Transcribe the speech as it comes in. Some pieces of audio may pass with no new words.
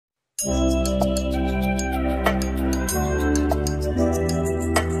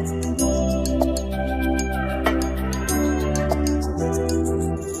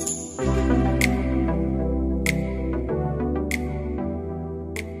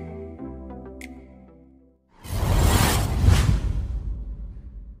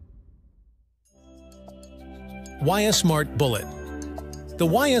YSmart Bullet. The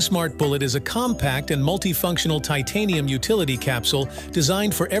YSmart Bullet is a compact and multifunctional titanium utility capsule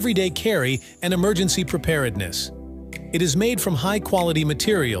designed for everyday carry and emergency preparedness. It is made from high-quality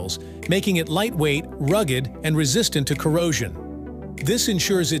materials, making it lightweight, rugged, and resistant to corrosion. This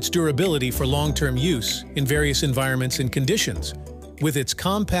ensures its durability for long-term use in various environments and conditions. With its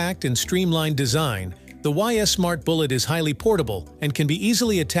compact and streamlined design, the YSmart Bullet is highly portable and can be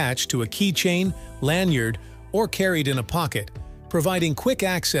easily attached to a keychain, lanyard, or carried in a pocket, providing quick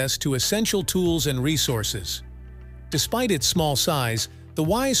access to essential tools and resources. Despite its small size, the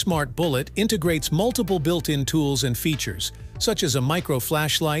YSmart Bullet integrates multiple built-in tools and features, such as a micro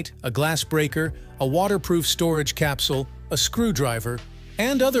flashlight, a glass breaker, a waterproof storage capsule, a screwdriver,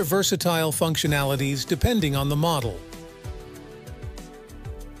 and other versatile functionalities depending on the model.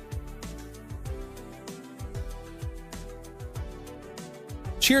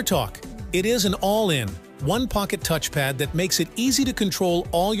 CheerTalk. It is an all-in, one-pocket touchpad that makes it easy to control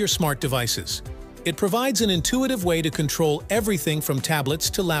all your smart devices. It provides an intuitive way to control everything from tablets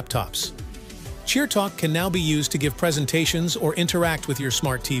to laptops. CheerTalk can now be used to give presentations or interact with your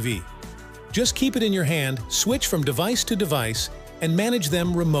smart TV. Just keep it in your hand, switch from device to device, and manage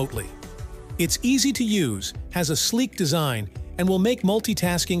them remotely. It's easy to use, has a sleek design, and will make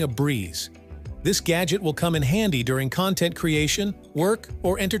multitasking a breeze. This gadget will come in handy during content creation, work,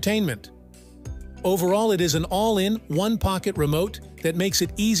 or entertainment. Overall, it is an all-in, one-pocket remote that makes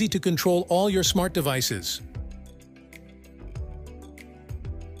it easy to control all your smart devices.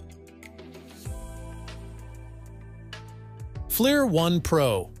 FLIR One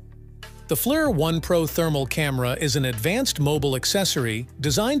Pro. The FLIR One Pro thermal camera is an advanced mobile accessory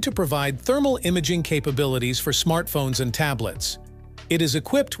designed to provide thermal imaging capabilities for smartphones and tablets. It is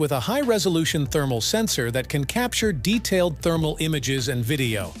equipped with a high-resolution thermal sensor that can capture detailed thermal images and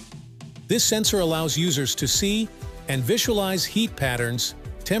video. This sensor allows users to see and visualize heat patterns,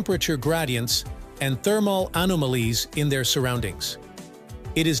 temperature gradients, and thermal anomalies in their surroundings.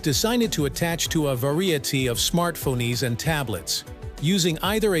 It is designed to attach to a variety of smartphones and tablets, using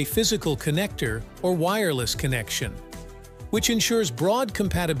either a physical connector or wireless connection, which ensures broad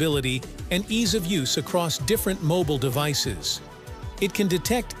compatibility and ease of use across different mobile devices. It can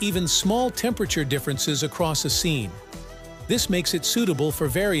detect even small temperature differences across a scene. This makes it suitable for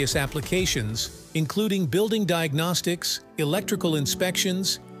various applications, including building diagnostics, electrical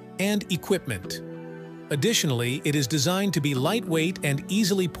inspections, and equipment. Additionally, it is designed to be lightweight and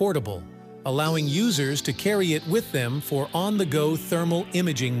easily portable, allowing users to carry it with them for on-the-go thermal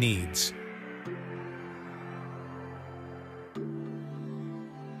imaging needs.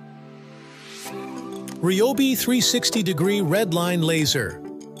 Ryobi 360-degree Redline Laser.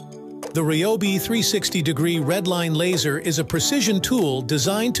 The Ryobi 360-degree Redline Laser is a precision tool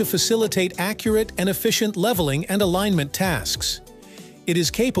designed to facilitate accurate and efficient leveling and alignment tasks. It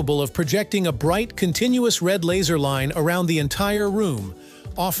is capable of projecting a bright, continuous red laser line around the entire room,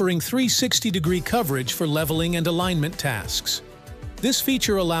 offering 360-degree coverage for leveling and alignment tasks. This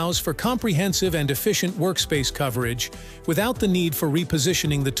feature allows for comprehensive and efficient workspace coverage without the need for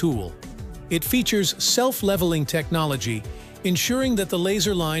repositioning the tool. It features self-leveling technology, ensuring that the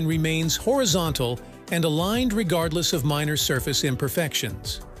laser line remains horizontal and aligned regardless of minor surface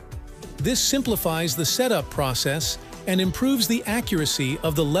imperfections. This simplifies the setup process and improves the accuracy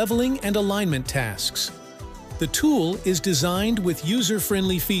of the leveling and alignment tasks. The tool is designed with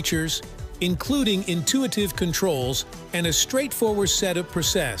user-friendly features, including intuitive controls and a straightforward setup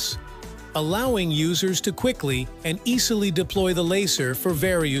process, allowing users to quickly and easily deploy the laser for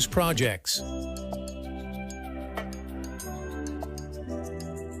various projects.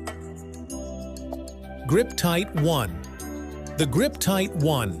 GripTight One. The GripTight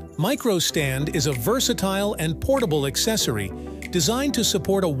One micro stand is a versatile and portable accessory designed to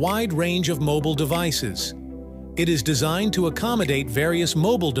support a wide range of mobile devices. It is designed to accommodate various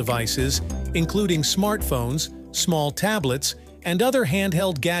mobile devices, including smartphones, small tablets, and other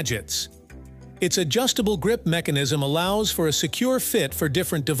handheld gadgets. Its adjustable grip mechanism allows for a secure fit for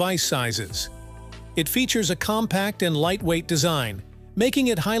different device sizes. It features a compact and lightweight design, making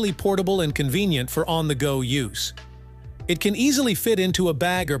it highly portable and convenient for on-the-go use. It can easily fit into a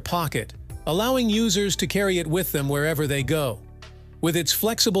bag or pocket, allowing users to carry it with them wherever they go. With its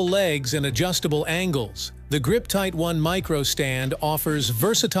flexible legs and adjustable angles, The GripTight 1 Micro stand offers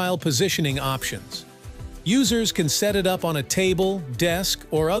versatile positioning options. Users can set it up on a table, desk,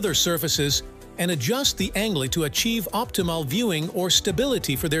 or other surfaces and adjust the angle to achieve optimal viewing or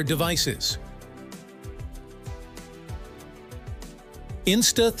stability for their devices.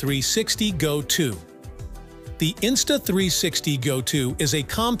 Insta360 Go 2. The Insta360 Go 2 is a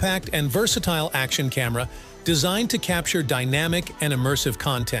compact and versatile action camera designed to capture dynamic and immersive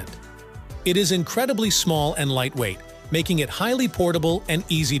content. It is incredibly small and lightweight, making it highly portable and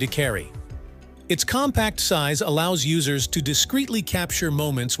easy to carry. Its compact size allows users to discreetly capture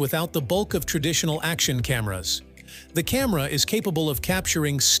moments without the bulk of traditional action cameras. The camera is capable of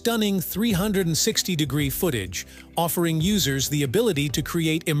capturing stunning 360-degree footage, offering users the ability to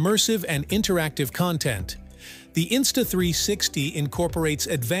create immersive and interactive content. The Insta360 incorporates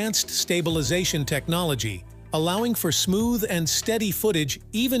advanced stabilization technology, allowing for smooth and steady footage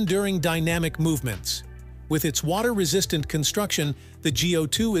even during dynamic movements. With its water-resistant construction, the Go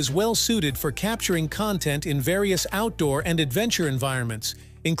 2 is well-suited for capturing content in various outdoor and adventure environments,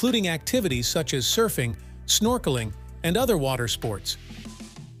 including activities such as surfing, snorkeling, and other water sports.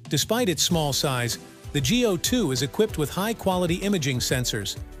 Despite its small size, the Go 2 is equipped with high-quality imaging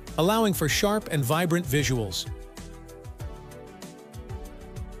sensors, allowing for sharp and vibrant visuals.